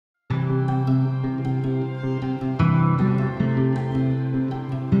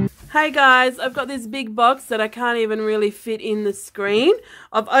Hey guys, I've got this big box that I can't even really fit in the screen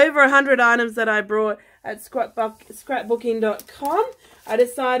of over 100 items that I brought at scrapbooking.com. I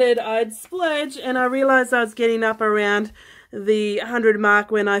decided I'd splurge and I realized I was getting up around the 100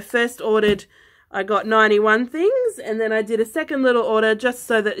 mark. When I first ordered, I got 91 things, and then I did a second little order just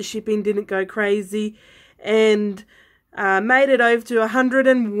so that the shipping didn't go crazy, and made it over to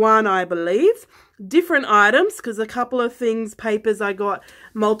 101, I believe. Different items, because a couple of things, papers, I got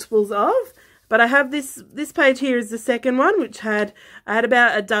multiples of. But I have this page here is the second one, which I had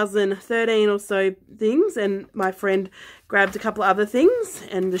about a dozen, 13 or so things, and my friend grabbed a couple of other things,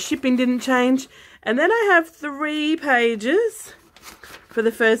 and the shipping didn't change. And then I have 3 pages for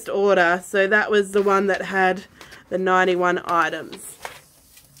the first order, so that was the one that had the 91 items.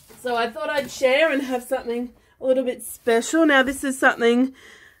 So I thought I'd share and have something a little bit special. Now this is something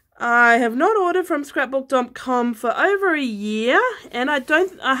I have not ordered from scrapbook.com for over a year, and I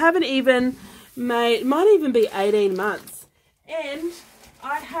haven't even made, might even be 18 months, and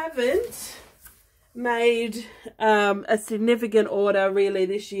I haven't made a significant order really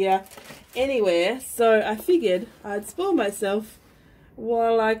this year anywhere, so I figured I'd spoil myself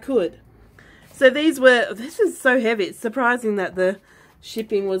while I could. So this is so heavy. It's surprising that the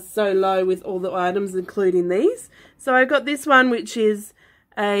shipping was so low with all the items, including these. So I got this one, which is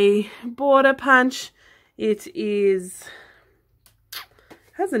a border punch. It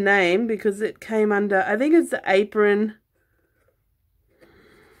has a name because it came under, I think it's the apron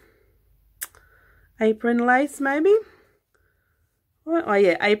lace, maybe. Oh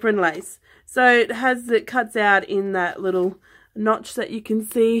yeah, apron lace. So it cuts out in that little notch that you can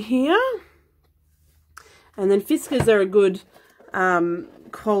see here, and then Fiskars are a good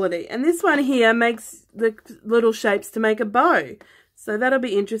quality, and this one here makes the little shapes to make a bow, so that'll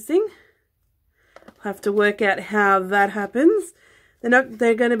be interesting. I'll have to work out how that happens.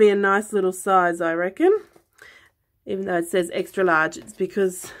 They're going to be a nice little size, I reckon, even though it says extra large. It's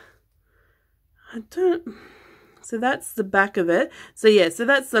because so that's the back of it. So yeah, so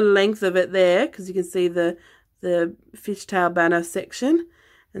that's the length of it there, because you can see the fishtail banner section,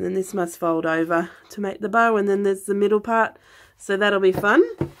 and then this must fold over to make the bow, and then there's the middle part, so that'll be fun.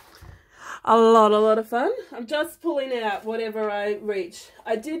 A lot of fun. I'm just pulling out whatever I reach.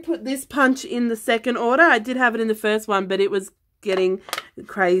 I did put this punch in the second order. I did have it in the first one, but it was getting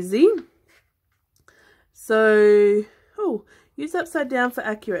crazy. So, oh, use upside down for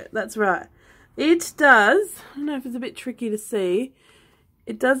accurate. That's right. It does, I don't know if it's a bit tricky to see,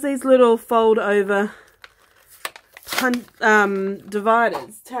 it does these little fold over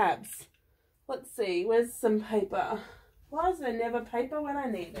dividers, tabs. Let's see, where's some paper? Why is there never paper when I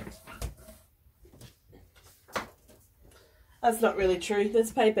need it? That's not really true.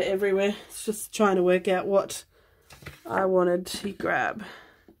 There's paper everywhere. It's just trying to work out what I wanted to grab.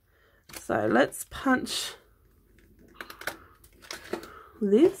 So let's punch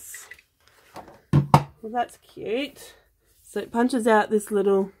this. Well, that's cute. So it punches out this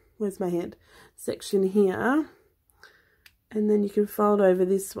little, where's my hand, section here. And then you can fold over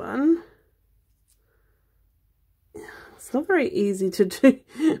this one. It's not very easy to do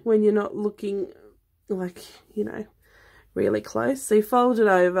when you're not looking, like, you know, really close. So you fold it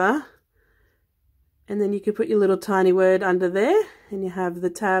over, and then you can put your little tiny word under there, and you have the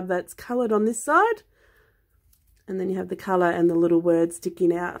tab that's coloured on this side, and then you have the colour and the little word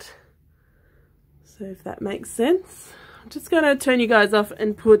sticking out. So if that makes sense. I'm just going to turn you guys off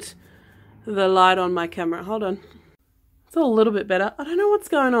and put the light on my camera. Hold on. It's all a little bit better. I don't know what's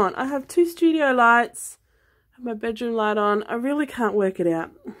going on. I have 2 studio lights. I have my bedroom light on. I really can't work it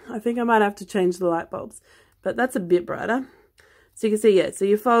out. I think I might have to change the light bulbs. But that's a bit brighter. So you can see, yeah, so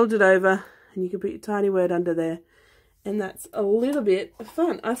you fold it over and you can put your tiny word under there. And that's a little bit of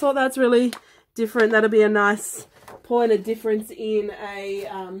fun. I thought that's really different. That'll be a nice point of difference in a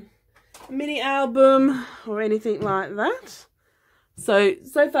mini album or anything like that. So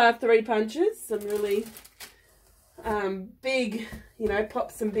far 3 punches, some really big, you know,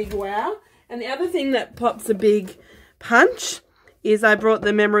 pops some big wow. And the other thing that pops a big punch is I brought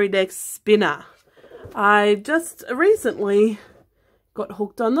the Memory Deck spinner. I just recently got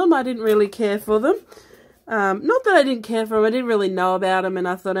hooked on them. I didn't really care for them. Not that I didn't care for them, I didn't really know about them, and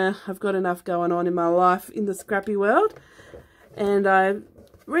I thought I've got enough going on in my life in the scrappy world. And I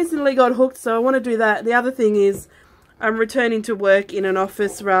recently got hooked, so I want to do that. The other thing is I'm returning to work in an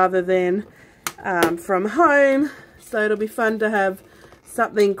office rather than from home, so it'll be fun to have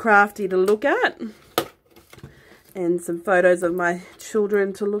something crafty to look at and some photos of my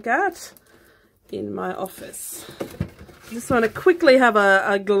children to look at in my office. I just want to quickly have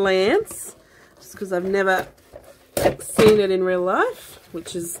a glance, just because I've never seen it in real life,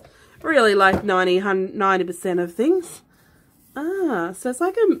 which is really like 90% of things. Ah, so it's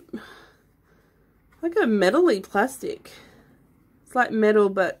like a metal-y plastic. It's like metal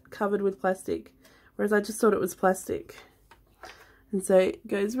but covered with plastic, whereas I just thought it was plastic. And so it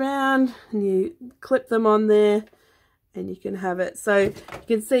goes round and you clip them on there and you can have it. So you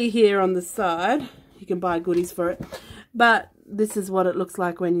can see here on the side, you can buy goodies for it, but this is what it looks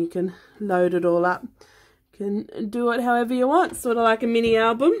like when you can load it all up. You can do it however you want, sort of like a mini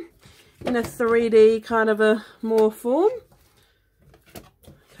album in a 3D kind of a more form.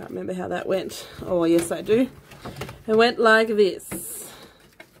 Can't remember how that went. Oh yes, I do. It went like this.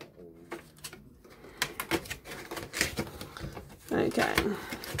 Okay,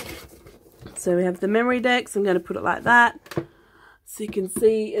 so we have the memory decks. I'm going to put it like that so you can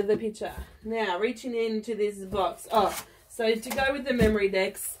see the picture. Now, reaching into this box. Oh, so to go with the memory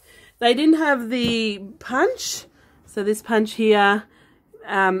decks, they didn't have the punch. So this punch here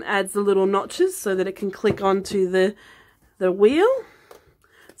adds the little notches so that it can click onto the wheel.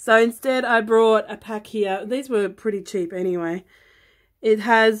 So instead I brought a pack here. These were pretty cheap anyway. It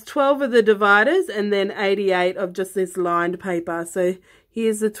has 12 of the dividers and then 88 of just this lined paper. So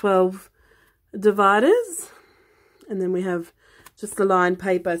here's the 12 dividers. And then we have just the lined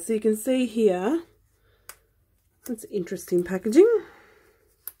paper. So you can see here, that's interesting packaging.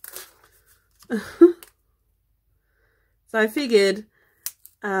 So I figured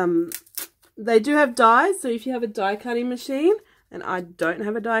they do have dies. So if you have a die cutting machine, and I don't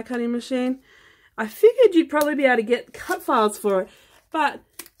have a die cutting machine, I figured you'd probably be able to get cut files for it. But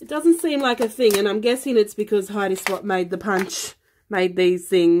it doesn't seem like a thing, and I'm guessing it's because Heidi Swap made the punch, made these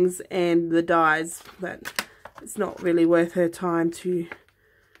things and the dies, that it's not really worth her time to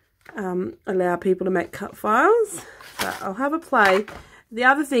allow people to make cut files. But I'll have a play. The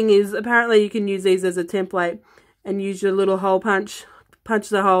other thing is, apparently you can use these as a template and use your little hole punch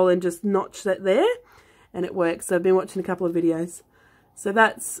the hole and just notch that there, and it works. So I've been watching a couple of videos. So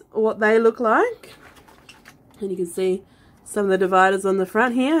that's what they look like. And you can see some of the dividers on the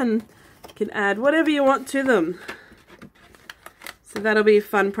front here, and you can add whatever you want to them. So that'll be a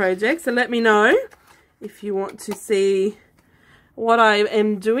fun project. So let me know if you want to see what I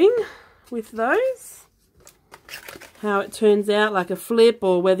am doing with those, how it turns out, like a flip,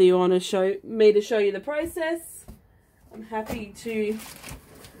 or whether you want to show you the process. I'm happy to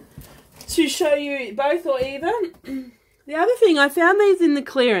show you both or either. The other thing, I found these in the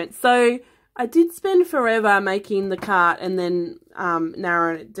clearance. So I did spend forever making the cart and then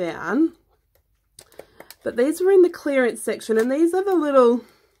narrowing it down. But these were in the clearance section, and these are the little,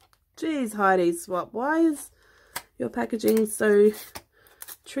 geez, Heidi Swap, why is your packaging so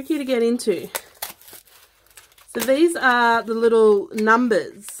tricky to get into? So these are the little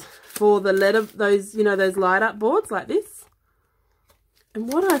numbers for the letter, those, you know, those light up boards like this.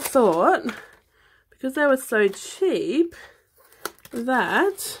 And what I thought, because they were so cheap,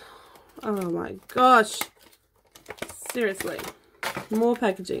 that, oh my gosh, seriously, more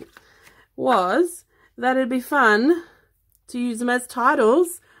packaging, was that it'd be fun to use them as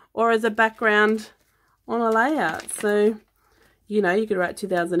titles or as a background on a layout. So, you know, you could write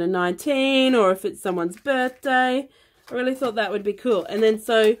 2019, or if it's someone's birthday. I really thought that would be cool. And then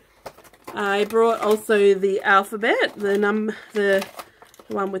so I brought also the alphabet, the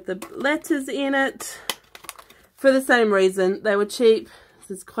one with the letters in it, for the same reason. They were cheap.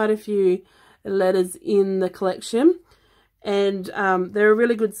 There's quite a few letters in the collection, and they're a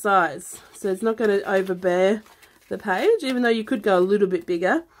really good size, so it's not going to overbear the page, even though you could go a little bit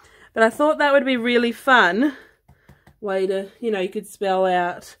bigger. But I thought that would be really fun way to, you know, you could spell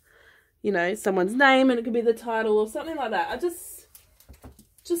out, you know, someone's name and it could be the title or something like that. I just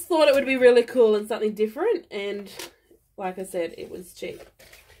thought it would be really cool and something different, and like I said, it was cheap.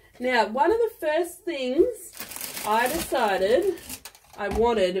 Now, one of the first things I decided I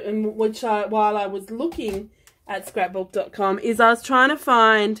wanted, and while I was looking at scrapbook.com, is I was trying to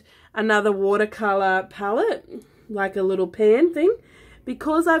find another watercolor palette, like a little pan thing,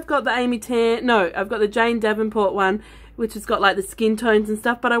 because I've got the I've got the Jane Davenport one, which has got like the skin tones and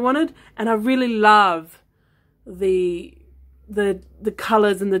stuff, but I wanted, and I really love the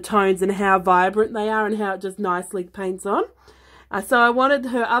colors and the tones and how vibrant they are and how it just nicely paints on. So I wanted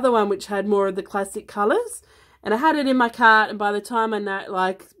her other one, which had more of the classic colors, and I had it in my cart, and by the time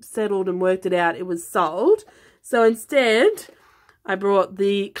I settled and worked it out, it was sold. So instead, I brought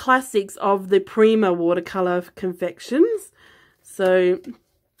the classics of the Prima watercolor confections. So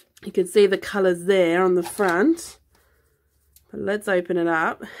you can see the colors there on the front. But let's open it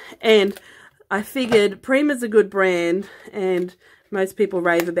up. And I figured Prima's a good brand and most people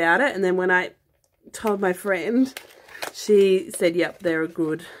rave about it. And then when I told my friend, she said, yep, they're a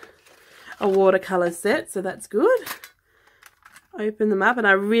good a watercolor set, so that's good. Open them up, and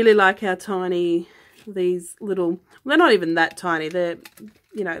I really like how tiny these little, they're not even that tiny, they're,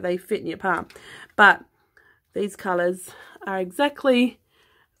 you know, they fit in your palm, but these colors are exactly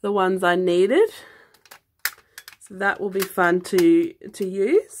the ones I needed, so that will be fun to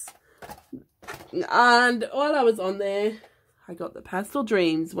use. And while I was on there, I got the Pastel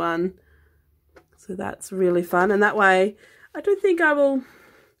Dreams one, so that's really fun. And that way I don't think I will,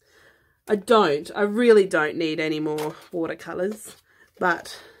 I really don't need any more watercolors,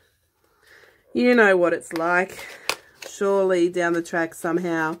 but you know what it's like. Surely down the track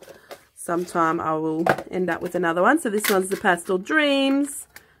sometime I will end up with another one. So this one's the Pastel Dreams.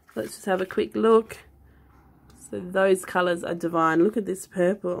 Let's just have a quick look. So those colors are divine. Look at this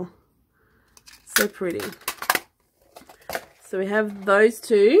purple. So pretty. So we have those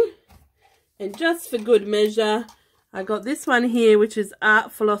two. And just for good measure, I got this one here, which is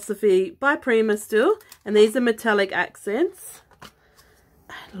Art Philosophy by Prima still. And these are metallic accents.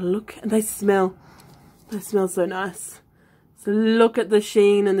 And look, they smell so nice. So look at the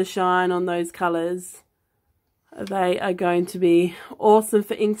sheen and the shine on those colours. They are going to be awesome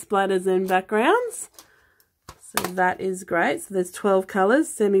for ink splatters and backgrounds. So that is great. So there's 12 colours,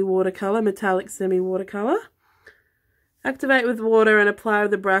 semi-watercolour, metallic semi-watercolour. Activate with water and apply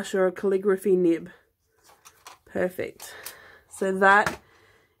with a brush or a calligraphy nib. Perfect. So that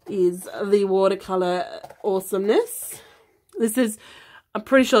is the watercolour awesomeness. This is, I'm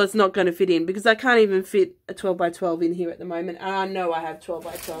pretty sure it's not going to fit in because I can't even fit a 12 by 12 in here at the moment. And I know I have 12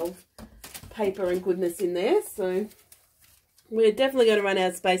 by 12 paper and goodness in there. So we're definitely going to run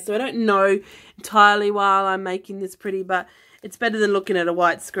out of space. So I don't know entirely while I'm making this pretty, but it's better than looking at a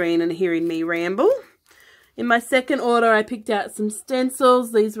white screen and hearing me ramble. In my second order, I picked out some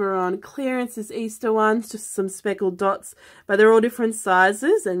stencils. These were on clearance, this Easter ones, just some speckled dots. But they're all different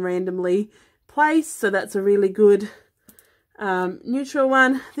sizes and randomly placed. So that's a really good neutral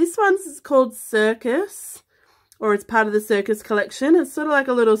one. This one's called Circus, or it's part of the Circus collection. It's sort of like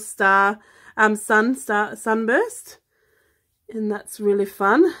a little star, sunburst. And that's really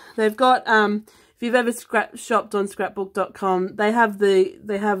fun. They've got, if you've ever shopped on scrapbook.com, they have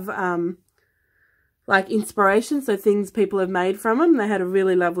like inspiration, so things people have made from them. They had a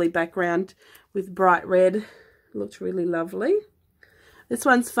really lovely background with bright red. It looks really lovely. This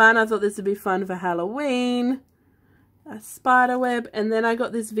one's fun. I thought this would be fun for Halloween. A spider web. And then I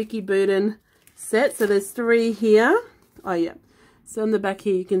got this Vicky Budin set. So there's 3 here. Oh yeah. So on the back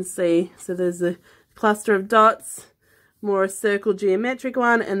here you can see. So there's a cluster of dots, more a circle geometric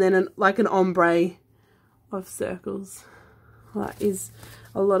one, and then like an ombre of circles. That is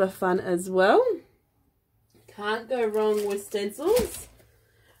a lot of fun as well. Can't go wrong with stencils.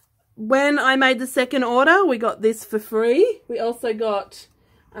 When I made the second order, we got this for free. We also got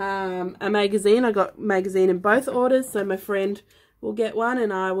a magazine. I got a magazine in both orders, so my friend will get one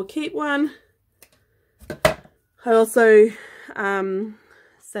and I will keep one. I also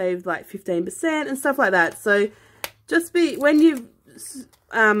saved like 15% and stuff like that. So just when you're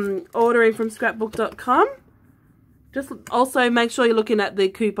ordering from scrapbook.com, just also make sure you're looking at the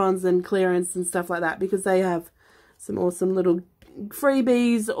coupons and clearance and stuff like that, because they have some awesome little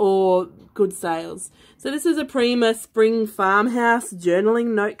freebies or good sales. So this is a Prima Spring Farmhouse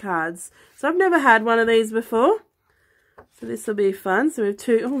journaling note cards. So I've never had one of these before. So this will be fun. So we have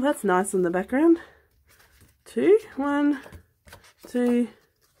 2. Oh, that's nice on the background. 2, 1, 2,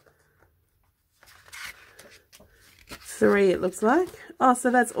 3 it looks like. Oh,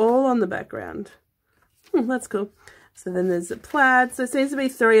 so that's all on the background. That's cool. So then there's a plaid. So it seems to be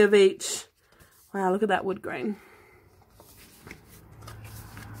 3 of each. Wow, look at that wood grain.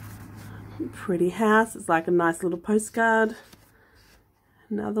 Pretty house. It's like a nice little postcard.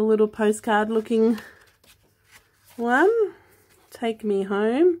 Another little postcard looking one. Take me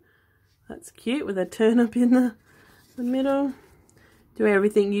home. That's cute with a turnip in the middle. Do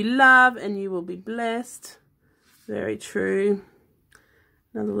everything you love and you will be blessed. Very true.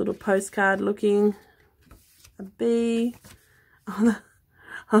 Another little postcard looking. A bee. Oh,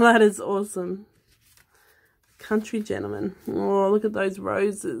 that is awesome. Country gentleman. Oh, look at those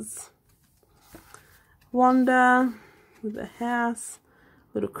roses. Wander with a house.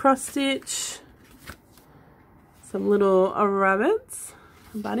 Little cross stitch. Some little rabbits.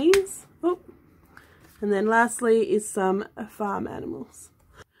 Bunnies. Oh. And then lastly is some farm animals.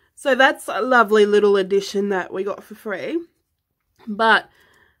 So that's a lovely little addition that we got for free. But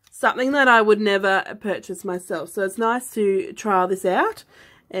something that I would never purchase myself. So it's nice to try this out,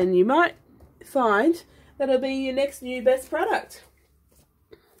 and you might find that'll be your next new best product.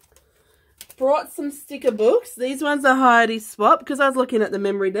 Brought some sticker books. These ones are Heidi's spot because I was looking at the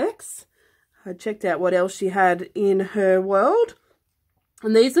memory decks I checked out what else she had in her world.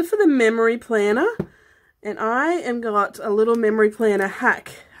 And these are for the memory planner. And I am got a little memory planner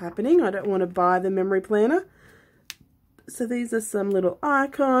hack happening. I don't want to buy the memory planner. So these are some little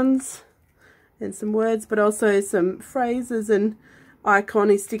icons and some words, but also some phrases and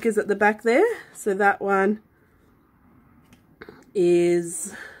icon stickers at the back there. So that one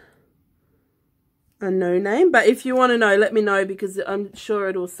is a no name, but if you want to know, let me know, because I'm sure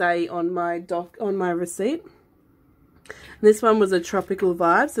it'll say on my receipt. And this one was a tropical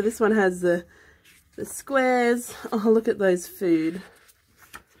vibe. So this one has the squares. Oh, look at those food.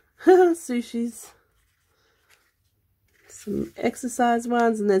 Sushis. Some exercise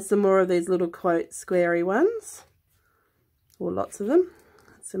ones, and then some more of these little quote squarey ones. Or lots of them.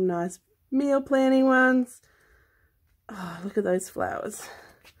 Some nice meal planning ones. Oh, look at those flowers.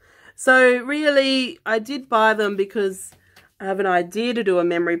 So really, I did buy them because I have an idea to do a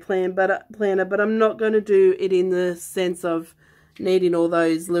memory planner, but I'm not going to do it in the sense of needing all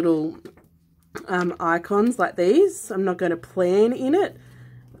those little icons like these. I'm not going to plan in it.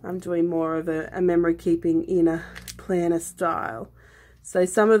 I'm doing more of a memory keeping in a planner style. So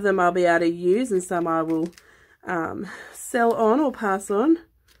some of them I'll be able to use, and some I will sell on or pass on.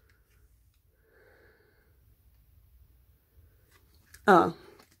 Oh,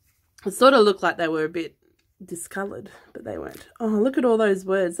 it sort of looked like they were a bit discoloured, but they weren't. Oh, look at all those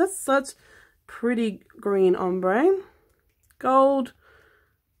words. That's such pretty green ombre. Gold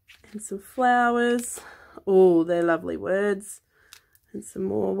and some flowers. Oh, they're lovely words. And some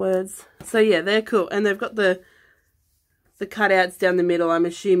more words. So yeah, they're cool. And they've got the cutouts down the middle, I'm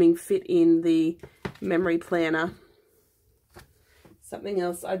assuming fit in the memory planner. Something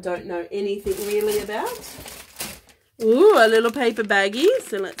else I don't know anything really about. Ooh, a little paper baggie.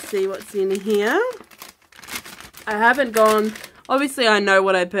 So let's see what's in here. I haven't gone, obviously I know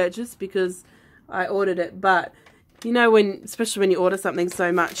what I purchased because I ordered it, but you know, especially when you order something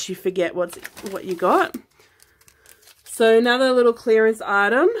so much, you forget what you got. So another little clearance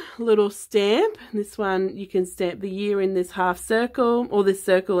item, little stamp. This one you can stamp the year in this half circle or this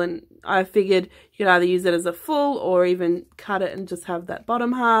circle, and I figured you could either use it as a full or even cut it and just have that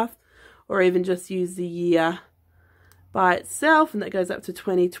bottom half, or even just use the year by itself, and that goes up to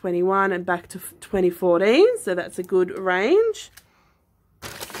 2021 and back to 2014, so that's a good range.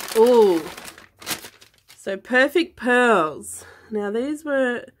 Oh, so perfect pearls. Now these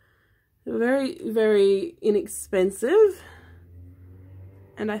were very, very inexpensive,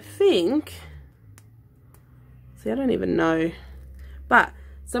 and I think, see, I don't even know, but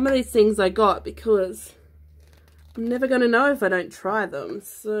some of these things I got because I'm never going to know if I don't try them.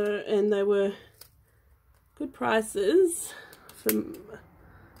 So, and they were good prices.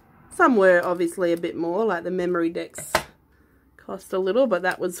 Some were obviously a bit more, like the memory decks cost a little, but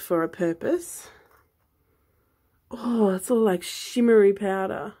that was for a purpose. Oh, it's all like shimmery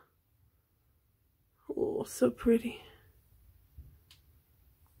powder. Oh, so pretty.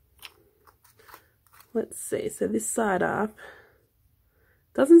 Let's see, so this side up,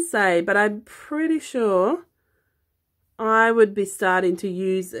 doesn't say, but I'm pretty sure I would be starting to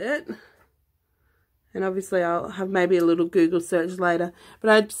use it. And obviously I'll have maybe a little Google search later. But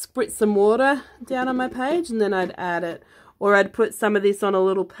I'd spritz some water down on my page and then I'd add it. Or I'd put some of this on a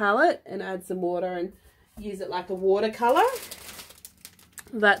little palette and add some water and use it like a watercolour.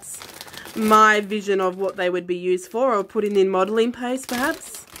 That's my vision of what they would be used for. Or putting in modelling paste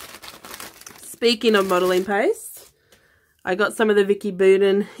perhaps. Speaking of modelling paste, I got some of the Vicky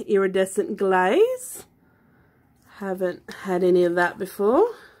Buden iridescent glaze. Haven't had any of that before.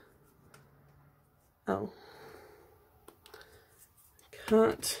 Oh,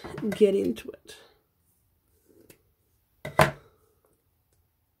 can't get into it.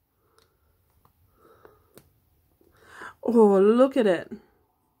 Oh, look at it.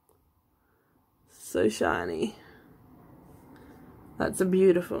 So shiny. That's a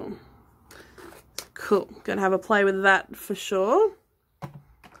beautiful. Cool. Gonna have a play with that for sure.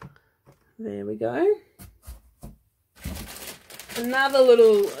 There we go. Another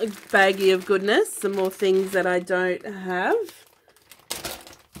little baggie of goodness, some more things that I don't have.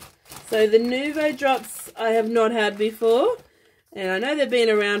 So the Nuvo drops I have not had before, and I know they've been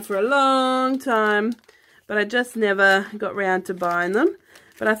around for a long time, but I just never got round to buying them.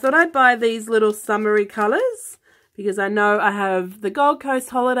 But I thought I'd buy these little summery colours because I know I have the Gold Coast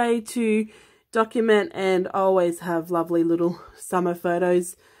holiday to document, and I always have lovely little summer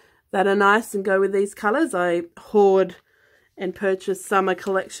photos that are nice and go with these colours. I hoard and purchase summer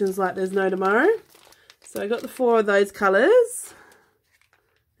collections like there's no tomorrow. So I got the 4 of those colours.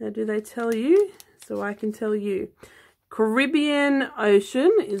 Now do they tell you? So I can tell you. Caribbean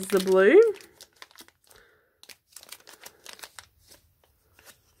Ocean is the blue.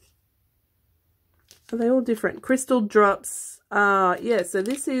 Are they all different? Crystal Drops. Yeah, so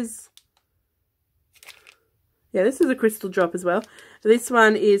this is... Yeah, this is a crystal drop as well. This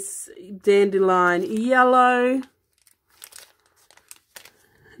one is Dandelion Yellow.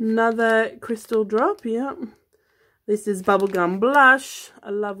 Another crystal drop, yeah. This is Bubblegum Blush, a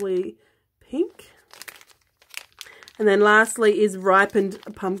lovely pink. And then lastly is Ripened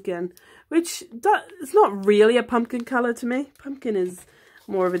Pumpkin, which it's not really a pumpkin colour to me. Pumpkin is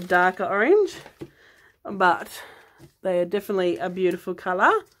more of a darker orange, but they are definitely a beautiful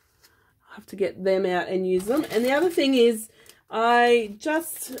colour. I'll have to get them out and use them. And the other thing is, I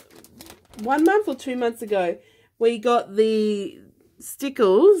just 1 month or 2 months ago, we got the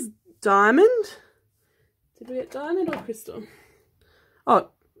Stickles Diamond. Did we get diamond or crystal? Oh,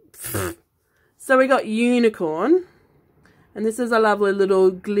 so we got Unicorn. And this is a lovely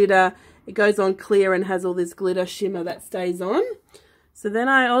little glitter. It goes on clear and has all this glitter shimmer that stays on. So then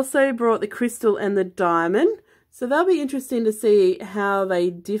I also brought the crystal and the diamond. So they'll be interesting to see how they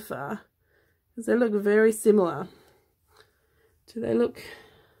differ, because they look very similar. Do they look...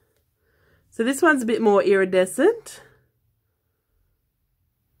 So this one's a bit more iridescent.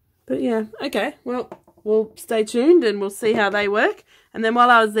 But yeah, okay, well, we'll stay tuned and we'll see how they work. And then while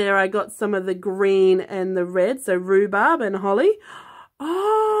I was there, I got some of the green and the red, so rhubarb and holly.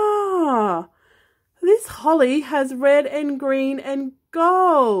 Oh, this holly has red and green and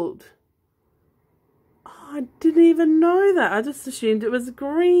gold. Oh, I didn't even know that. I just assumed it was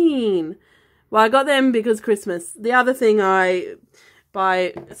green. Well, I got them because Christmas. The other thing I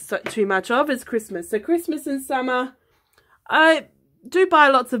buy too much of is Christmas. So Christmas and summer, I do buy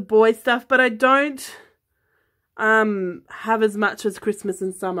lots of boy stuff, but I don't have as much as Christmas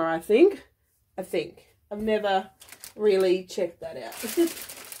and summer, I think. I've never really checked that out.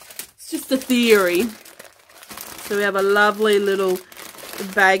 It's just a theory. So we have a lovely little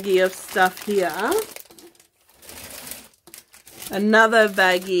baggie of stuff here. Another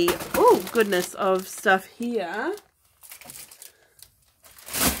baggie, oh goodness, of stuff here.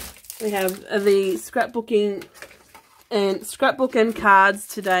 We have the Scrapbooking and Scrapbook and Cards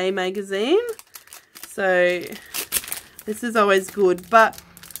Today magazine. So this is always good, but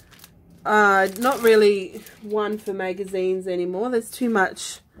not really one for magazines anymore. There's too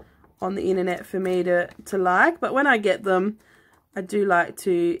much on the internet for me to like, but when I get them, I do like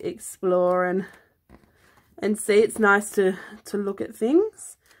to explore and see. It's nice to look at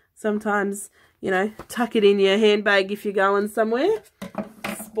things. Sometimes, you know, tuck it in your handbag if you're going somewhere,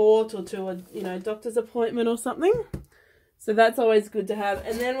 sport, or to a, you know, doctor's appointment or something. So that's always good to have.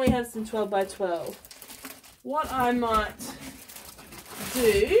 And then we have some 12 by 12. What I might do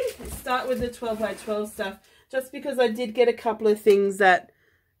is start with the 12 by 12 stuff, just because I did get a couple of things that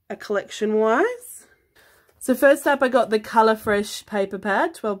are collection wise. So first up, I got the Colour Fresh paper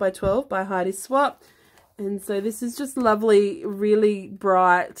pad 12 by 12 by Heidi Swap. And so this is just lovely, really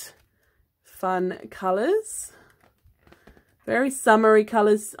bright, fun colours. Very summery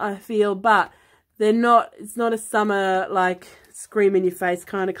colours, I feel, but they're not, it's not a summer, like, scream in your face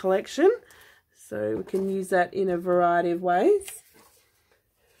kind of collection. So we can use that in a variety of ways.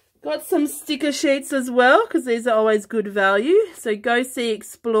 Got some sticker sheets as well, because these are always good value. So Go See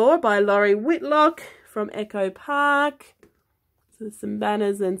Explore by Laurie Whitlock from Echo Park. So there's some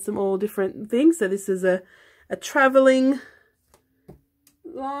banners and some all different things. So this is a travelling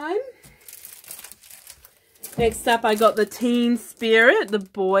line. Next up, I got the Teen Spirit, the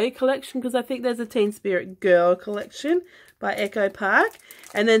boy collection, because I think there's a Teen Spirit girl collection by Echo Park.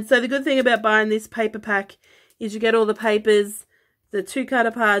 And then, so the good thing about buying this paper pack is you get all the papers, the 2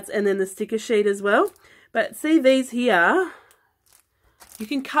 cutter parts, and then the sticker sheet as well. But see these here, you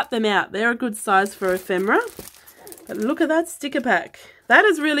can cut them out. They're a good size for ephemera. But look at that sticker pack. That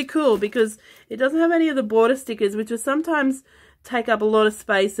is really cool because it doesn't have any of the border stickers, which are sometimes take up a lot of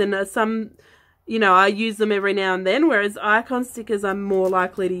space, and some, you know, I use them every now and then, whereas icon stickers I'm more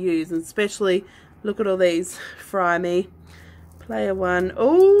likely to use. And especially, look at all these. Fry Me, Player One.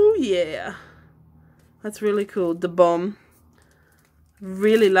 Oh yeah, that's really cool. The Bomb.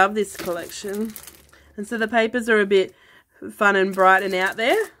 Really love this collection. And so the papers are a bit fun and bright and out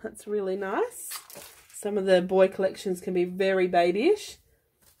there. That's really nice. Some of the boy collections can be very babyish.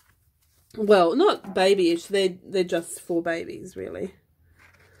 Well, not babyish, they're just for babies, really.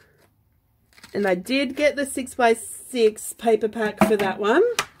 And I did get the 6x6 paper pack for that one.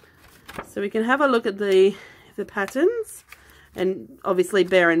 So we can have a look at the patterns. And obviously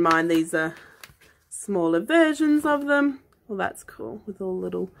bear in mind these are smaller versions of them. Well, that's cool with all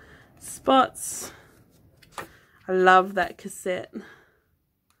little spots. I love that cassette.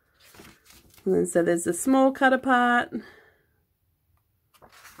 And then so there's the small cut apart.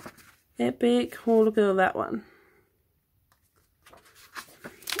 Epic. Oh, look at all that one.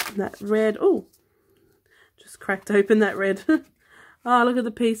 And that red. Oh, just cracked open that red. Oh, look at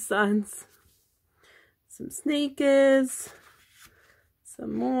the peace signs. Some sneakers.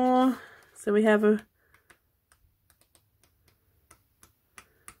 Some more. So we have a...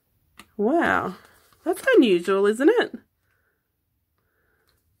 Wow. That's unusual, isn't it? It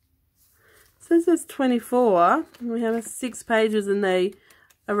says there's 24. We have 6 pages and they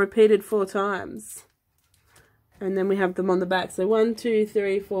are repeated 4 times. And then we have them on the back. So 1, 2,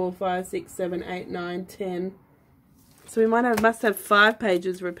 3, 4, 5, 6, 7, 8, 9, 10. So we must have 5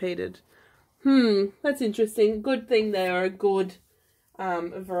 pages repeated. That's interesting. Good thing they are a good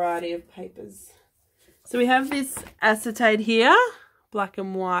variety of papers. So we have this acetate here, black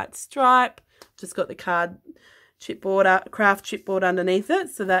and white stripe. Just got the card chipboard, craft chipboard underneath it.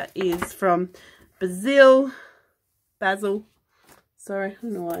 So that is from Basil. Sorry, I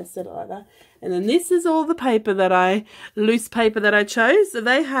don't know why I said it like that. And then this is all the loose paper that I chose. So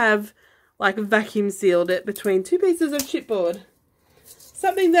they have like vacuum sealed it between 2 pieces of chipboard.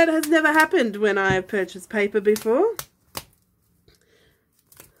 Something that has never happened when I've purchased paper before.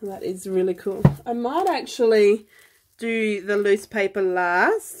 That is really cool. I might actually do the loose paper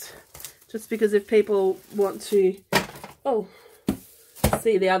last, just because if people want to,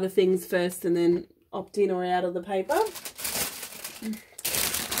 see the other things first and then opt in or out of the paper.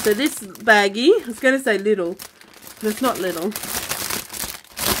 So this baggie, I was going to say little, but it's not little.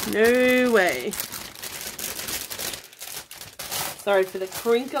 No way. Sorry for the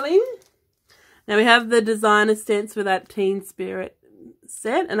crinkling. Now we have the designer stamps for that Teen Spirit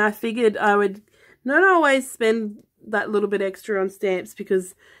set, and I figured I would not always spend that little bit extra on stamps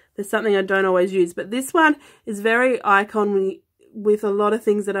because there's something I don't always use. But this one is very icon with a lot of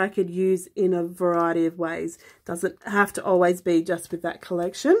things that I could use in a variety of ways. Doesn't have to always be just with that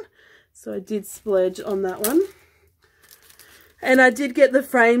collection. So I did splurge on that one. And I did get the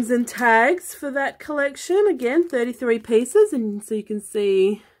frames and tags for that collection. Again, 33 pieces. And so you can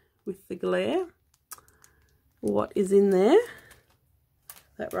see with the glare what is in there.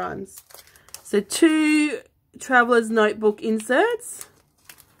 That rhymes. So 2 Traveler's Notebook inserts.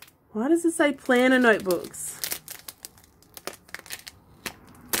 Why does it say planner notebooks?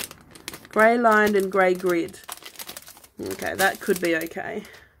 Grey lined and grey grid. Okay, that could be okay.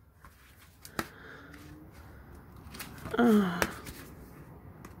 And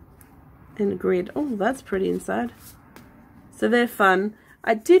grid. Oh, that's pretty inside. So they're fun.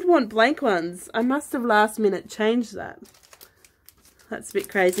 I did want blank ones. I must have last minute changed that. That's a bit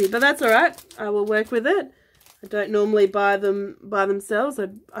crazy, but that's alright. I will work with it. I don't normally buy them by themselves.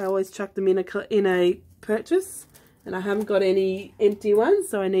 I always chuck them in a purchase, and I haven't got any empty ones,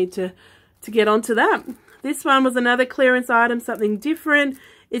 so I need to get onto that. This one was another clearance item, something different.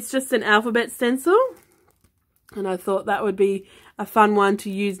 It's just an alphabet stencil, and I thought that would be a fun one to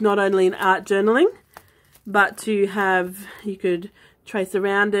use not only in art journaling, but to have, you could trace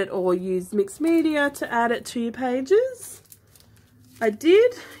around it or use mixed media to add it to your pages. I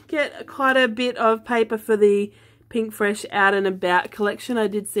did get quite a bit of paper for the Pink Fresh Out and About collection. I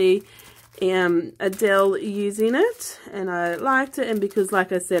did see Adele using it and I liked it, and because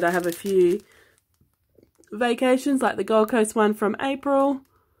like I said I have a few vacations like the Gold Coast one from April,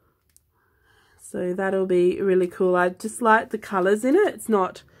 so that'll be really cool. I just like the colours in it. It's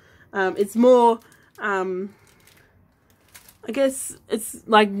not it's more I guess it's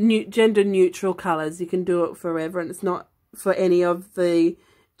like gender neutral colours. You can do it forever and it's not for any of the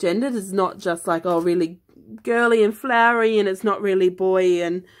genders. It's not just like, oh, really girly and flowery, and it's not really boy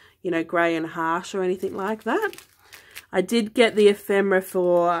and, you know, grey and harsh or anything like that. I did get the ephemera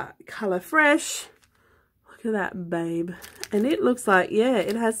for Colour Fresh. Look at that, babe. And it looks like, yeah,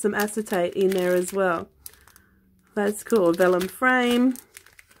 it has some acetate in there as well. That's cool. Vellum frame.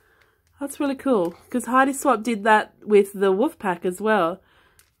 That's really cool, because Heidi Swap did that with the Wolf Pack as well.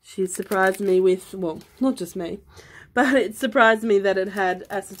 She surprised me with, well, not just me, but it surprised me that it had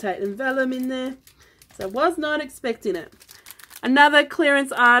acetate and vellum in there. So I was not expecting it. Another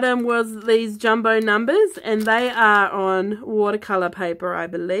clearance item was these jumbo numbers, and they are on watercolour paper, I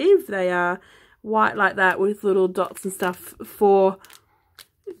believe. They are white like that with little dots and stuff for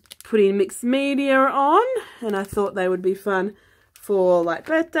putting mixed media on, and I thought they would be fun for like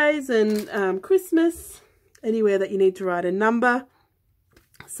birthdays and Christmas, anywhere that you need to write a number.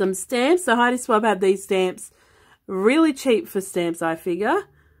 Some stamps. So Heidi Swab had these stamps, really cheap for stamps, I figure.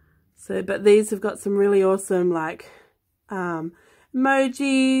 So, but these have got some really awesome like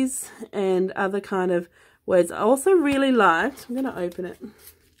emojis and other kind of words. I also really liked, I'm going to open it.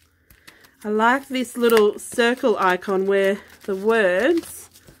 I like this little circle icon where the words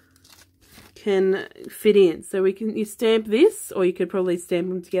can fit in. So you stamp this, or you could probably stamp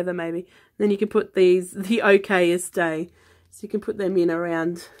them together maybe. Then you can put these, the okayest day. So you can put them in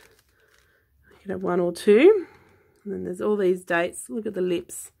around, you can have 1 or 2. And then there's all these dates. Look at the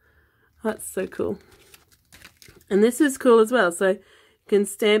lips. That's so cool. And this is cool as well. So you can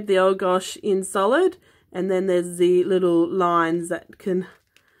stamp the oh gosh in solid, and then there's the little lines that can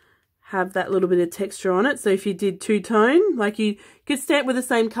have that little bit of texture on it. So if you did two-tone, like you could stamp with the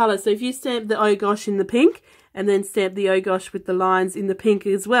same colour. So if you stamp the oh gosh in the pink and then stamp the oh gosh with the lines in the pink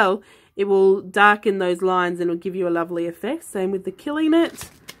as well, it will darken those lines and it'll give you a lovely effect. Same with the killing it.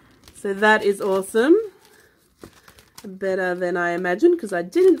 So that is awesome. Better than I imagined, because I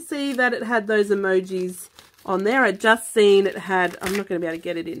didn't see that it had those emojis on there. I just seen it had, I'm not going to be able to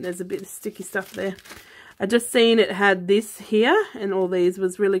get it in. There's a bit of sticky stuff there. I just seen it had this here, and all these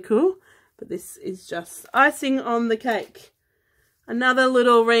was really cool. But this is just icing on the cake. Another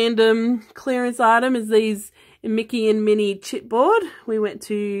little random clearance item is these Mickey and Minnie chipboard. We went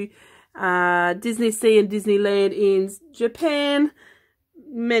to Disney Sea and Disneyland in Japan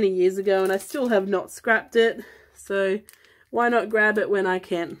many years ago, and I still have not scrapped it. So why not grab it when I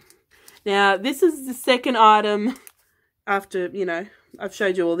can? Now, this is the second item after, you know, I've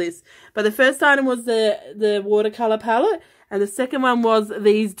showed you all this. But the first item was the watercolor palette, and the second one was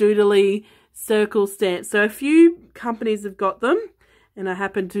these doodly circle stamps. So a few companies have got them, and I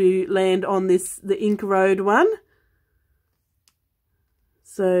happened to land on this, the Ink Road one.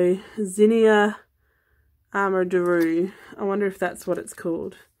 So Zinnia Armaduru. I wonder if that's what it's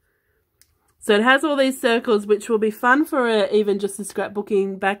called. So it has all these circles, which will be fun for even just a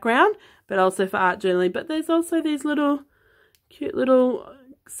scrapbooking background, but also for art journaling. But there's also these little cute little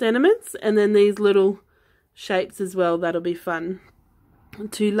sentiments, and then these little shapes as well. That'll be fun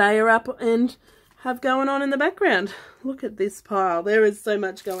to layer up and have going on in the background. Look at this pile. There is so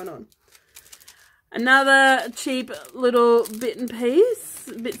much going on. Another cheap little bits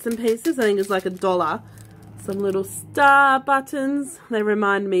and pieces. I think it's like $1. Some little star buttons. They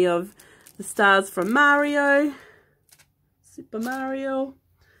remind me of the stars from Mario. Super Mario.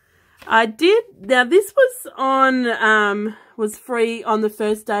 Now this was on, was free on the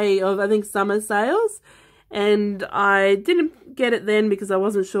first day of, I think, summer sales. And I didn't get it then because I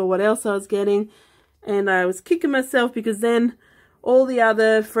wasn't sure what else I was getting. And I was kicking myself because then all the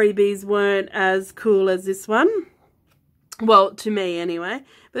other freebies weren't as cool as this one. Well, to me anyway.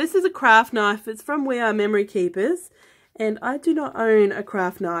 But this is a craft knife. It's from We Are Memory Keepers. And I do not own a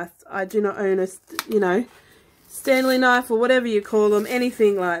craft knife. I do not own a, you know, Stanley knife or whatever you call them,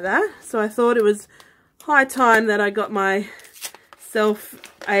 anything like that. So I thought it was high time that I got myself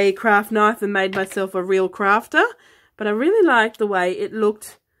a craft knife and made myself a real crafter. But I really liked the way it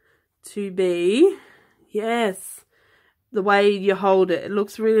looked to be. Yes, the way you hold it. It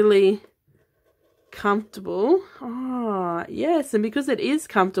looks really comfortable. Oh, yes, and because it is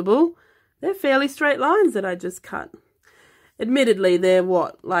comfortable, they're fairly straight lines that I just cut. Admittedly, they're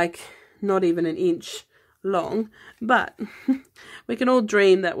what, like not even an inch long, but we can all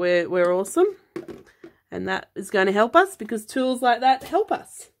dream that we're awesome, and that is going to help us because tools like that help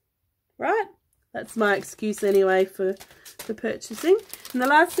us, right? That's my excuse anyway for purchasing. And the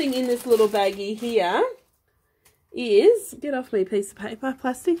last thing in this little baggie here is, get off me piece of paper,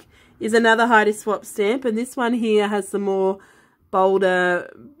 plastic, is another Heidi Swap stamp, and this one here has some more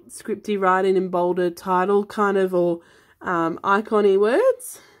bolder scripty writing and bolder title kind of, or icon-y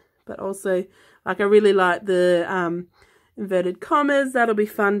words, but also like I really like the inverted commas. That'll be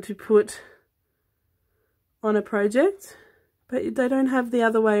fun to put on a project, but they don't have the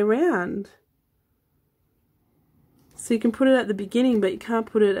other way around. So you can put it at the beginning, but you can't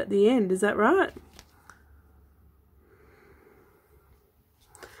put it at the end. Is that right?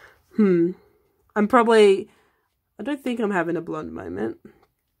 I don't think I'm having a blonde moment,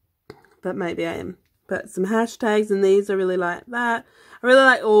 but maybe I am. But some hashtags and these, I really like that. I really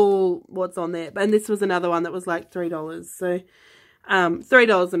like all what's on there. And this was another one that was like $3. So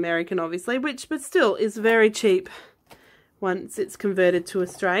 $3 American, obviously, but still is very cheap once it's converted to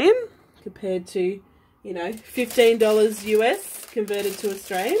Australian compared to, you know, $15 US converted to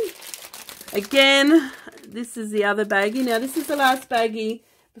Australian. Again, this is the other baggie. Now, this is the last baggie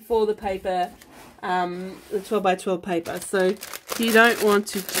before the paper, the 12 by 12 paper. So if you don't want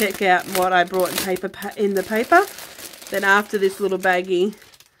to check out what I brought in the paper, then after this little baggie,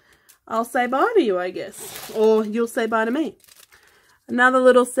 I'll say bye to you, I guess. Or you'll say bye to me. Another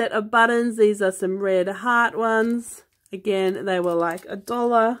little set of buttons. These are some red heart ones. Again, they were like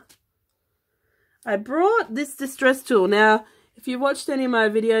 $1. I brought this distress tool. Now, if you've watched any of my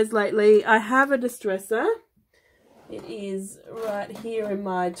videos lately, I have a distresser. It is right here in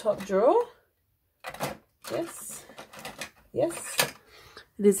my top drawer. Yes. Yes.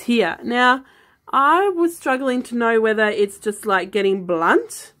 It is here. Now, I was struggling to know whether it's just like getting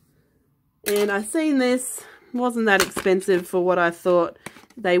blunt. And I seen this. Wasn't that expensive for what I thought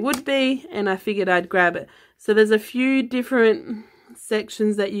they would be. And I figured I'd grab it. So there's a few different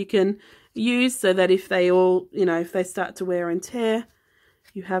sections that you can use so that if they all, you know, if they start to wear and tear,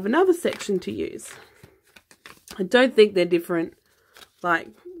 you have another section to use. I don't think they're different, like,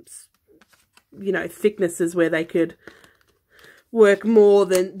 you know, thicknesses where they could work more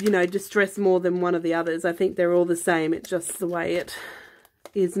than, you know, distress more than one of the others. I think they're all the same. It's just the way it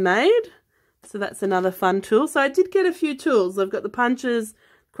is made. So that's another fun tool. So I did get a few tools. I've got the punches,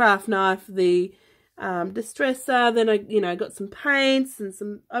 craft knife, the distresser. Then I, you know, got some paints and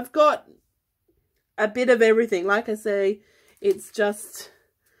some, I've got a bit of everything. Like I say, it's just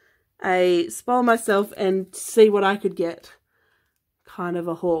a spoil myself and see what I could get kind of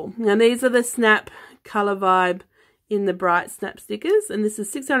a haul. Now these are the Snap Color Vibe in the bright snap stickers, and this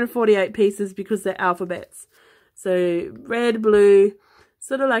is 648 pieces because they're alphabets. So red, blue,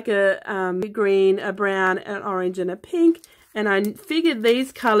 sort of like a green, a brown, an orange, and a pink. And I figured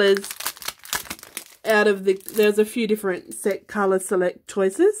these colors out of the, there's a few different color select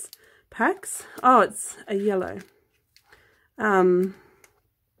choices packs. Oh, it's a yellow.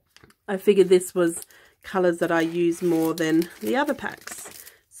 I figured this was colors that I use more than the other packs.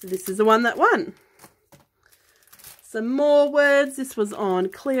 So this is the one that won. Some more words. This was on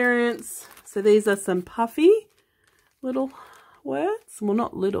clearance. So these are some puffy little words. Well,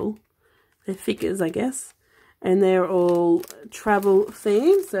 not little. They're figures, I guess. And they're all travel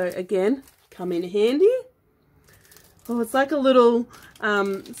themed. So again, come in handy. Oh, it's like a little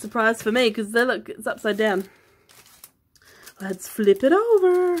surprise for me because they look, it's upside down. Let's flip it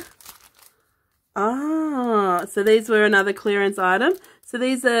over. Ah, so these were another clearance item. So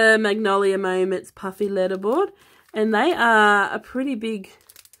these are Magnolia Moments puffy letterboard. And they are a pretty big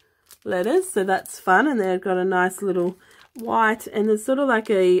letters, so that's fun. And they've got a nice little white, and there's sort of like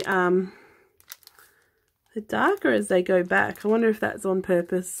a they're darker as they go back. I wonder if that's on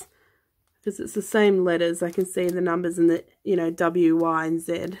purpose because it's the same letters. I can see the numbers in the, you know, W, Y, and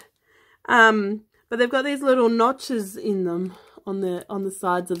Z. But they've got these little notches in them on the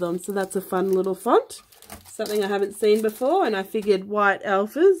sides of them, so that's a fun little font. Something I haven't seen before, and I figured white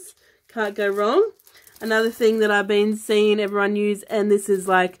alphas can't go wrong. Another thing that I've been seeing everyone use, and this is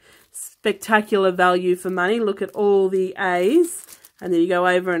like spectacular value for money. Look at all the A's, and then you go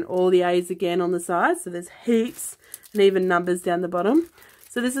over and all the A's again on the side. So there's heaps and even numbers down the bottom.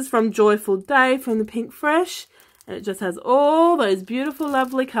 So this is from Joyful Day from the Pink Fresh, and it just has all those beautiful,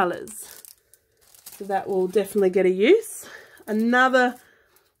 lovely colours. So that will definitely get a use. Another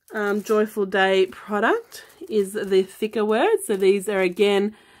Joyful Day product is the thicker words. So these are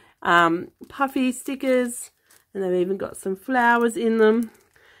again puffy stickers, and they've even got some flowers in them.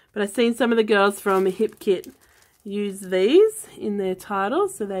 But I've seen some of the girls from Hip Kit use these in their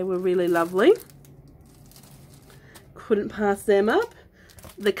titles, so they were really lovely. Couldn't pass them up.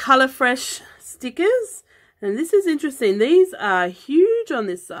 The Colour Fresh stickers, and this is interesting. These are huge on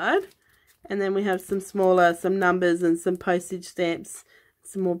this side, and then we have some smaller, some numbers and some postage stamps,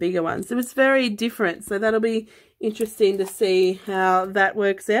 some more bigger ones. So it's very different, so that'll be interesting to see how that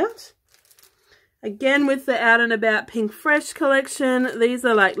works out. Again, with the Out and About Pink Fresh collection, these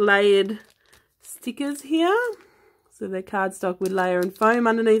are like layered stickers here. So they're cardstock with layer and foam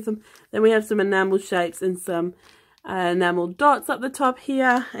underneath them. Then we have some enamel shapes and some enamel dots up the top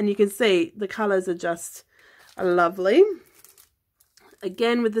here. And you can see the colours are just lovely.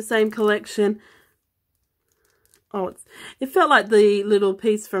 Again, with the same collection. Oh, it felt like the little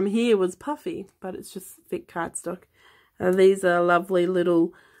piece from here was puffy, but it's just thick cardstock. These are lovely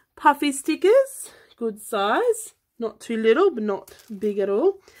little puffy stickers, good size, not too little, but not big at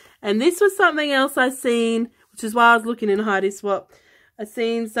all. And this was something else I seen, which is why I was looking in Heidi Swap. I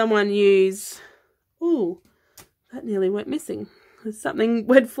seen someone use, ooh, that nearly went missing. There's something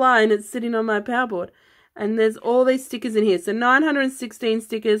went flying, it's sitting on my power board. And there's all these stickers in here. So 916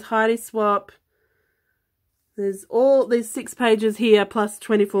 stickers, Heidi Swap. There's all these 6 pages here, plus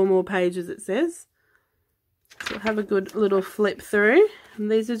 24 more pages, it says. So have a good little flip through.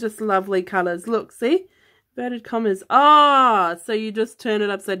 And these are just lovely colours. Look, see? Inverted commas. Ah, so you just turn it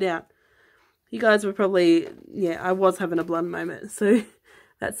upside down. You guys were probably, yeah, I was having a blonde moment. So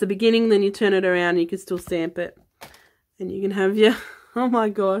that's the beginning. Then you turn it around and you can still stamp it. And you can have your, oh my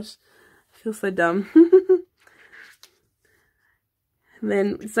gosh. I feel so dumb. And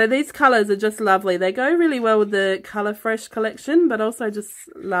then, so these colours are just lovely. They go really well with the Colour Fresh collection, but also just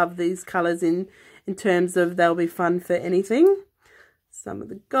love these colours in terms of they'll be fun for anything. Some of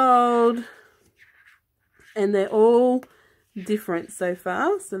the gold. And they're all different so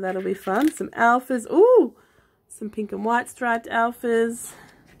far, so that'll be fun. Some alphas. Ooh! Some pink and white striped alphas.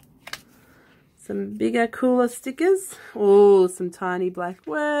 Some bigger, cooler stickers. Oh, some tiny black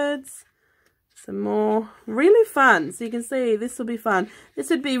words. Some more. Really fun. So you can see this will be fun.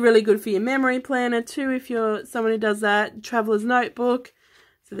 This would be really good for your memory planner too if you're someone who does that. Traveler's notebook.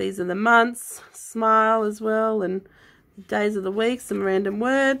 So these are the months. Smile as well. And days of the week. Some random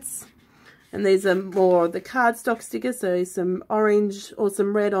words. And these are more the cardstock stickers. So some orange or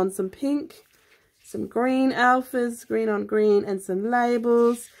some red on some pink. Some green alphas. Green on green. And some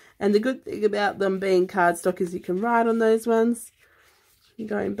labels. And the good thing about them being cardstock is you can write on those ones.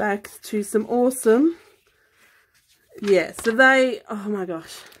 Going back to some awesome, yeah, so they, oh my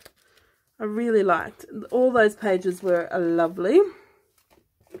gosh, I really liked, all those pages were lovely.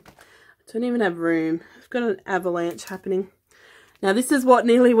 I don't even have room. I've got an avalanche happening. Now this is what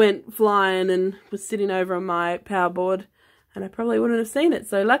nearly went flying and was sitting over on my power board, and I probably wouldn't have seen it,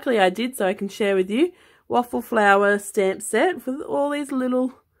 so luckily I did, so I can share with you. Waffle flower stamp set with all these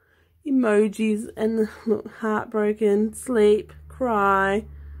little emojis and look, heartbroken, sleep, cry,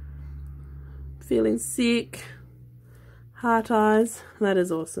 feeling sick, heart eyes. That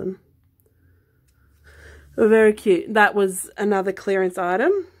is awesome. Very cute. That was another clearance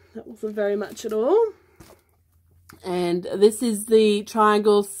item. That wasn't very much at all. And this is the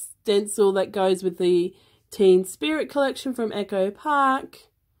triangle stencil that goes with the Teen Spirit collection from Echo Park.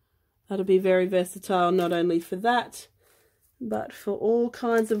 That'll be very versatile, not only for that, but for all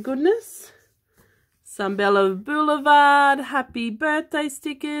kinds of goodness. Some Bella Boulevard, happy birthday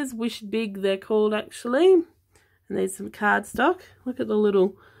stickers, Wish Big they're called actually. And there's some cardstock. Look at the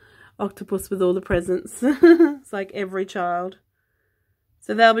little octopus with all the presents. It's like every child.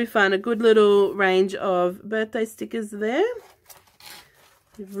 So they'll be fun. A good little range of birthday stickers there.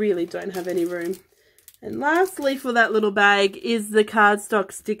 You really don't have any room. And lastly for that little bag is the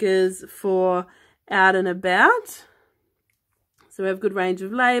cardstock stickers for Out and About. So we have a good range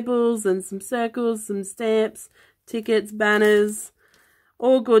of labels and some circles, some stamps, tickets, banners,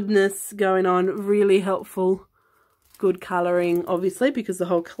 all goodness going on. Really helpful, good colouring, obviously, because the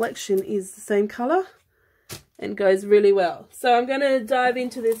whole collection is the same colour and goes really well. So I'm going to dive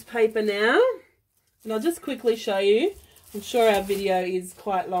into this paper now, and I'll just quickly show you. I'm sure our video is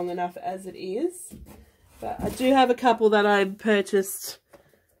quite long enough as it is, but I do have a couple that I purchased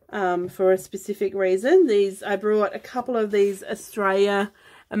for a specific reason. I brought a couple of these Australia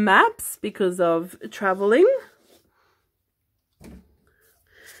maps because of traveling.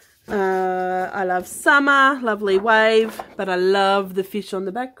 I love summer, lovely wave, but I love the fish on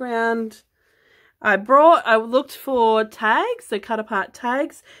the background. I looked for tags, so cut apart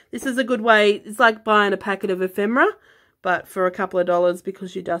tags. This is a good way. It's like buying a packet of ephemera, but for a couple of dollars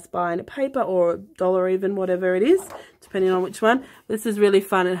because you're just buying a paper, or $1 even, whatever it is, depending on which one. This is really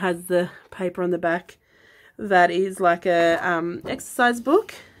fun. It has the paper on the back that is like a exercise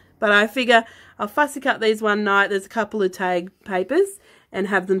book. But I figure I'll fussy cut these one night. There's a couple of tag papers and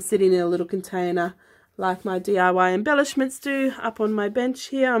have them sitting in a little container like my DIY embellishments do up on my bench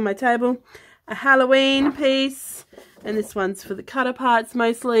here on my table. A Halloween piece, and this one's for the cut aparts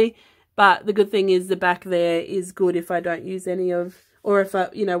mostly. But the good thing is the back there is good if I don't use any of, or if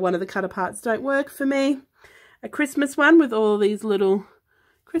one of the cut aparts don't work for me. A Christmas one with all these little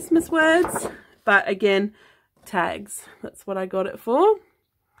Christmas words, but again, tags. That's what I got it for.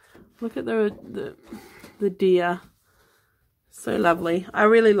 Look at the deer. So lovely. I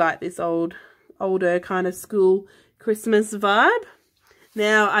really like this older kind of school Christmas vibe.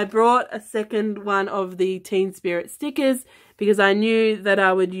 Now, I brought a second one of the Teen Spirit stickers because I knew that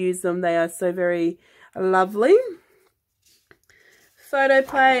I would use them. They are so very lovely. Photo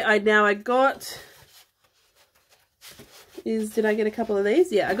play. Did I get a couple of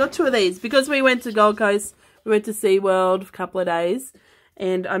these? Yeah, I got 2 of these because we went to Gold Coast. We went to SeaWorld a couple of days.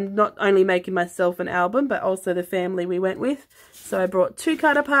 And I'm not only making myself an album, but also the family we went with. So I brought 2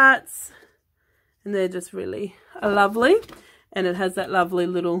 cut aparts. And they're just really lovely. And it has that lovely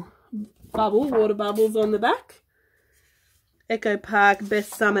little water bubbles on the back. Echo Park,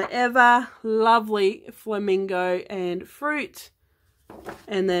 best summer ever. Lovely flamingo and fruit.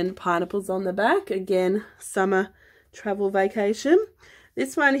 And then pineapples on the back. Again, summer travel vacation.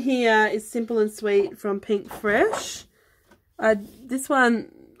 This one here is Simple and Sweet from Pink Fresh. This one,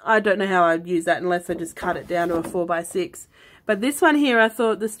 I don't know how I'd use that unless I just cut it down to a 4x6. But this one here, I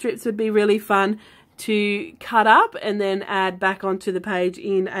thought the strips would be really fun to cut up and then add back onto the page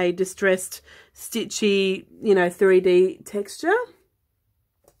in a distressed, stitchy, you know, 3D texture.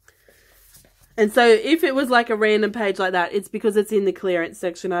 And so if it was like a random page like that, it's because it's in the clearance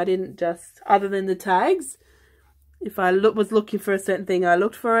section. I didn't just, other than the tags, if I was looking for a certain thing, I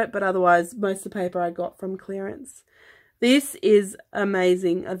looked for it, but otherwise most of the paper I got from clearance. This is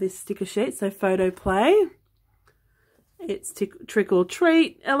amazing, this sticker sheet, so Photo Play. It's Trick or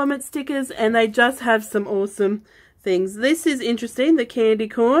Treat element stickers, and they just have some awesome things. This is interesting, the candy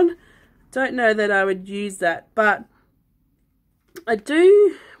corn. Don't know that I would use that, but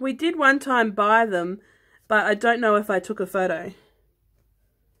we did one time buy them, but I don't know if I took a photo.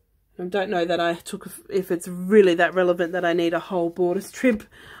 I don't know that I took, if it's really that relevant that I need a whole border strip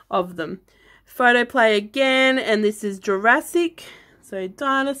of them. Photo Play again, and this is Jurassic, so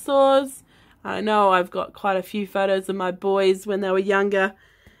dinosaurs. I know I've got quite a few photos of my boys when they were younger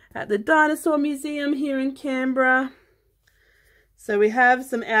at the Dinosaur Museum here in Canberra. So we have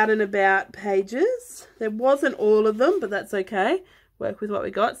some out and about pages. There wasn't all of them, but that's okay. Work with what we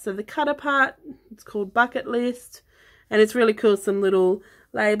got. So the cut apart, it's called Bucket List. And it's really cool, some little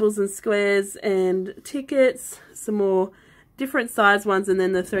labels and squares and tickets. Some more different size ones, and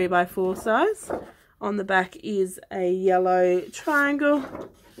then the 3x4 size. On the back is a yellow triangle.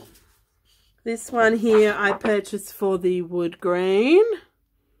 This one here I purchased for the wood grain,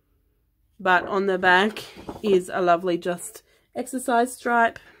 but on the back is a lovely just exercise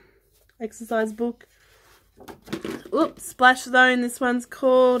stripe, exercise book. Oops, Splash Zone this one's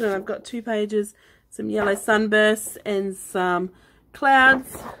called, and I've got 2 pages, some yellow sunbursts and some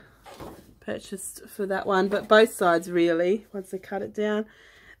clouds. Purchased for that one, but both sides really, once I cut it down.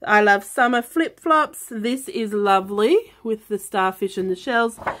 I love Summer Flip-Flops. This is lovely with the starfish and the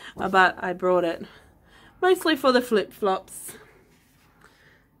shells, but I brought it mostly for the flip-flops.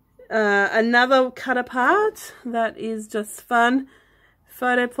 Another cut apart that is just fun.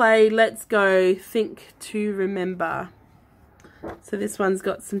 Photo Play, Let's Go, Think to Remember. So this one's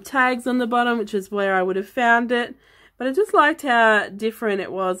got some tags on the bottom, which is where I would have found it. But I just liked how different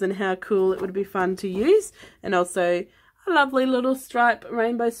it was and how cool it would be fun to use. And also a lovely little stripe,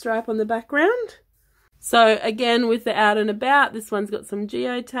 rainbow stripe on the background. So again, with the out and about, this one's got some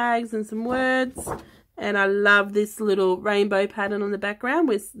geo tags and some words. And I love this little rainbow pattern on the background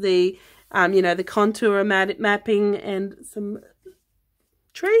with the, you know, the contour mapping and some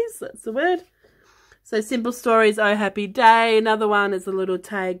trees. That's the word. So Simple Stories, Oh Happy Day. Another one is a little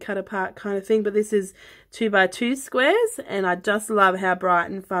tag cut apart kind of thing, but this is 2x2 squares, and I just love how bright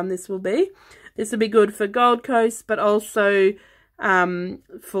and fun this will be. This will be good for Gold Coast, but also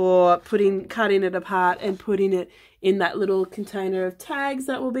for cutting it apart and putting it in that little container of tags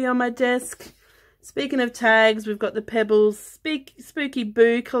that will be on my desk. Speaking of tags, we've got the Pebbles Spooky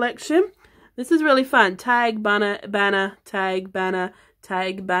Boo collection. This is really fun. Tag, banner, tag, banner,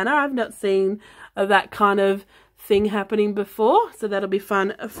 tag, banner. I've not seen that kind of thing happening before, so that'll be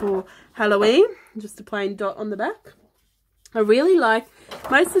fun for Halloween. Just a plain dot on the back. I really like,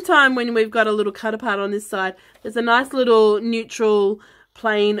 most of the time when we've got a little cut apart on this side, there's a nice little neutral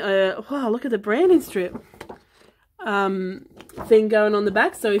plain, wow, look at the branding strip thing going on the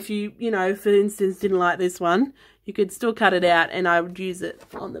back. So if you know, for instance, didn't like this one, you could still cut it out and I would use it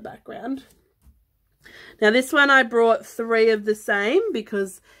on the background. Now this one I brought 3 of the same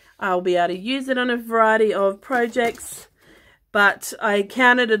because I'll be able to use it on a variety of projects. But I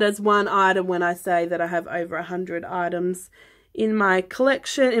counted it as one item when I say that I have over 100 items in my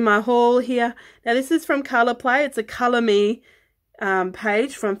collection, in my haul here. Now this is from Colour Play. It's a Colour Me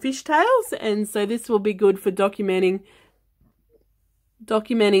page from Fishtails. And so this will be good for documenting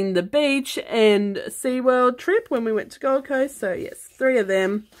the beach and SeaWorld trip when we went to Gold Coast. So yes, 3 of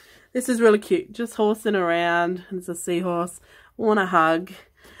them. This is really cute. Just horsing around. It's a seahorse. Want a hug.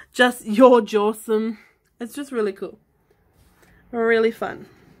 Just, you're jawsome. It's just really cool. Really fun.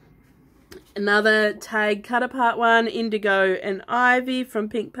 Another tag cut apart one, Indigo and Ivy from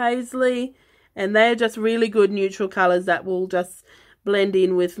Pink Paisley. And they're just really good neutral colours that will just blend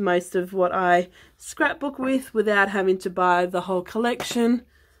in with most of what I scrapbook with without having to buy the whole collection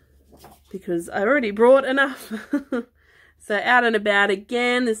because I already brought enough. So out and about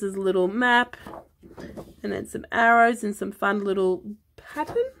again, this is a little map and then some arrows and some fun little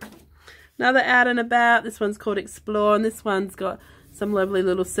pattern. Another out and about, this one's called Explore, and this one's got some lovely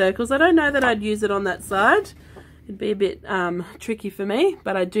little circles. I don't know that I'd use it on that side. It'd be a bit tricky for me,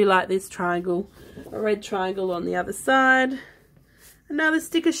 but I do like this triangle, a red triangle on the other side. Another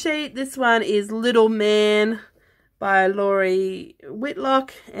sticker sheet, this one is Little Man by Laurie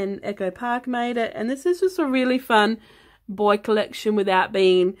Whitlock, and Echo Park made it. And this is just a really fun boy collection without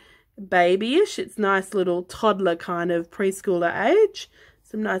being babyish. It's nice little toddler kind of preschooler age.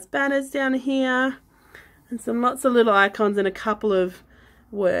 Some nice banners down here. And some lots of little icons and a couple of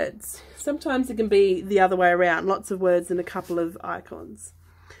words. Sometimes it can be the other way around. Lots of words and a couple of icons.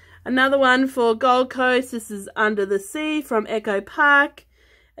 Another one for Gold Coast. This is Under the Sea from Echo Park.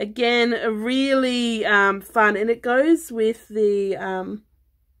 Again, a really fun. And it goes with the...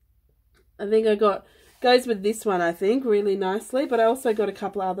 I think goes with this one, I think, really nicely. But I also got a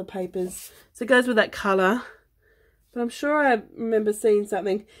couple of other papers. So it goes with that colour. But I'm sure I remember seeing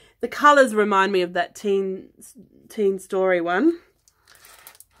something. The colours remind me of that teen story one.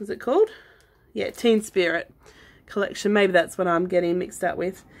 What's it called? Yeah, Teen Spirit collection. Maybe that's what I'm getting mixed up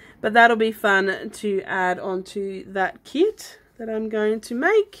with. But that'll be fun to add onto that kit that I'm going to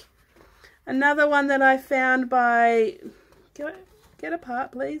make. Another one that I found by... Get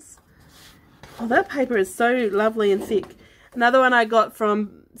apart, please. Oh, that paper is so lovely and thick. Another one I got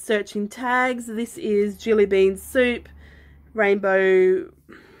from Searching Tags. This is Jelly Bean Soup, Rainbow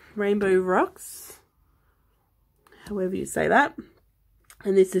Rocks, however you say that.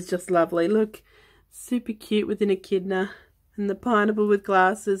 And this is just lovely. Look, super cute with an echidna and the pineapple with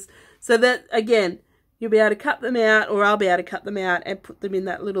glasses. So that, again, you'll be able to cut them out, or I'll be able to cut them out and put them in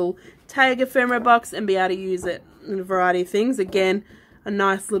that little tag ephemera box and be able to use it in a variety of things. Again, a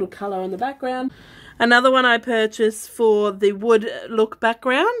nice little colour on the background. Another one I purchased for the wood look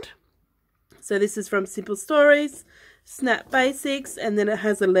background. So this is from Simple Stories, Snap Basics, and then it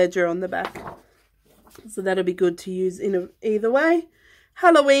has a ledger on the back. So that'll be good to use in either way.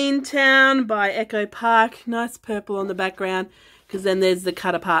 Halloween Town by Echo Park. Nice purple on the background, because then there's the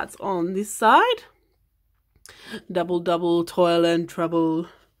cut aparts on this side. Double, double, toil and trouble.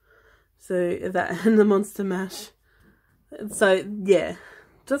 So that, and the Monster Mash. So yeah,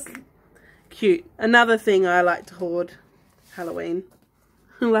 just cute. Another thing I like to hoard, Halloween.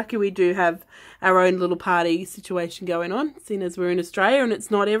 Lucky we do have our own little party situation going on, seeing as we're in Australia and it's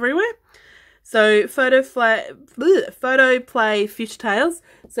not everywhere. So photo play fishtails.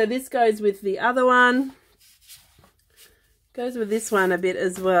 So this goes with the other one. Goes with this one a bit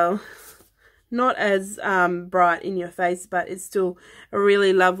as well. Not as bright in your face, but it's still a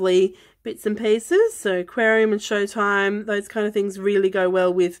really lovely bits and pieces. So aquarium and showtime, those kind of things really go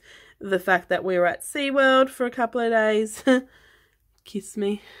well with the fact that we were at SeaWorld for a couple of days. Kiss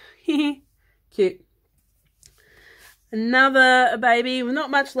me. Cute. Another baby. Not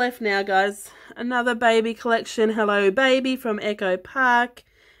much left now, guys. Another baby collection. Hello Baby from Echo Park.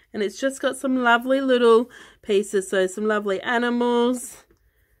 And it's just got some lovely little pieces. So some lovely animals.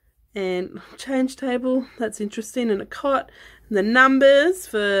 And change table. That's interesting. And a cot. And the numbers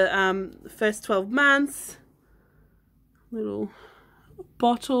for the first 12 months. Little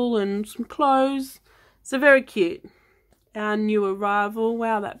bottle and some clothes. So very cute. Our new arrival.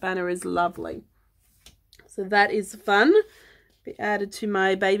 Wow, that banner is lovely. So that is fun. Be added to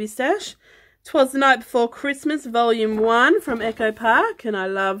my baby stash. 'Twas the Night Before Christmas, Volume 1 from Echo Park. And I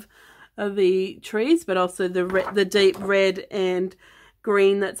love the trees, but also the deep red and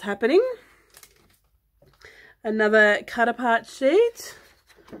green that's happening. Another cut apart sheet.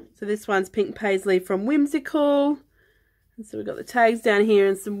 So this one's Pink Paisley from Whimsical. And so we've got the tags down here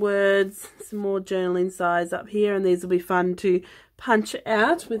and some words, some more journaling size up here. And these will be fun to punch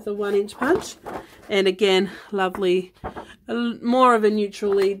out with a 1-inch punch. And again, lovely, more of a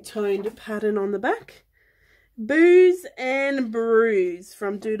neutrally toned pattern on the back. Booze and Brews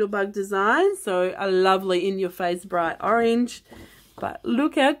from Doodlebug Design. So a lovely in-your-face bright orange. But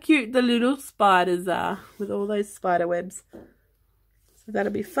look how cute the little spiders are with all those spider webs. So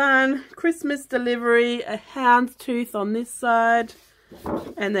that'll be fun. Christmas delivery, a houndstooth on this side.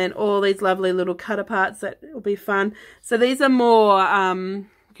 And then all these lovely little cut aparts that will be fun. So these are more, you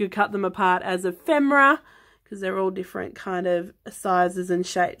could cut them apart as ephemera because they're all different kind of sizes and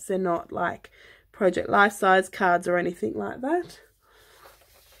shapes. They're not like Project Life size cards or anything like that.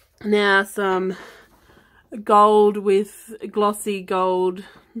 Now some gold with glossy gold.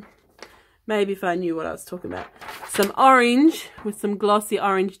 Maybe if I knew what I was talking about. Some orange with some glossy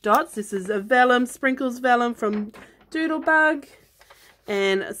orange dots. This is a vellum, Sprinkles vellum from Doodlebug.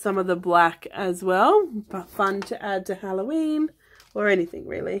 And some of the black as well. But fun to add to Halloween. Or anything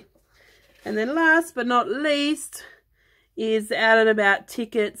really. And then last but not least is the Out and About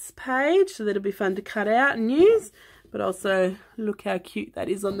tickets page. So that'll be fun to cut out and use. But also look how cute that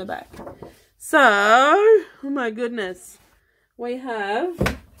is on the back. So, oh my goodness. We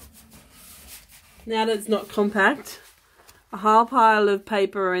have, now that it's not compact, a whole pile of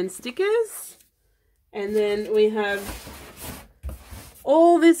paper and stickers. And then we have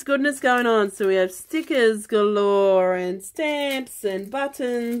all this goodness going on. So we have stickers galore and stamps and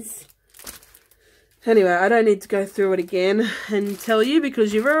buttons. Anyway, I don't need to go through it again and tell you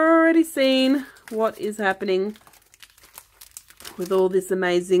because you've already seen what is happening with all this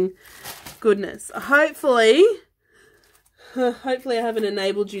amazing goodness. Hopefully I haven't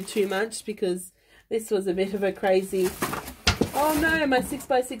enabled you too much because this was a bit of a crazy... Oh no, my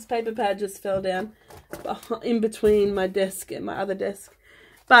 6x6 paper pad just fell down in between my desk and my other desk.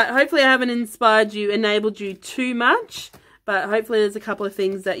 But hopefully I haven't enabled you too much. But hopefully there's a couple of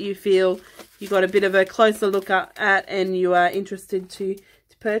things that you feel you got a bit of a closer look at and you are interested to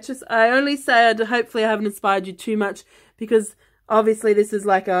purchase. I only say hopefully I haven't inspired you too much because obviously this is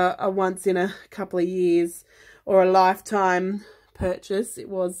like a once in a couple of years or a lifetime purchase. It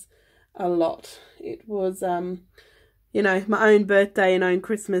was a lot. It was, you know, my own birthday and own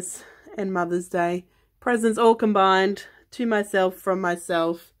Christmas and Mother's Day. Presents all combined to myself from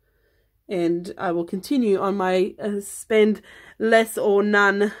myself. And I will continue on my spend less or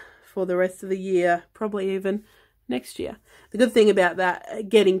none for the rest of the year, probably even next year. The good thing about that,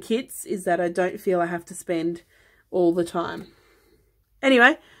 getting kits, is that I don't feel I have to spend all the time.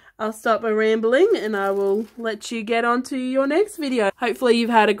 Anyway, I'll stop my rambling and I will let you get on to your next video. Hopefully you've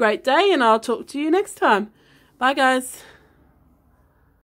had a great day and I'll talk to you next time. Bye guys.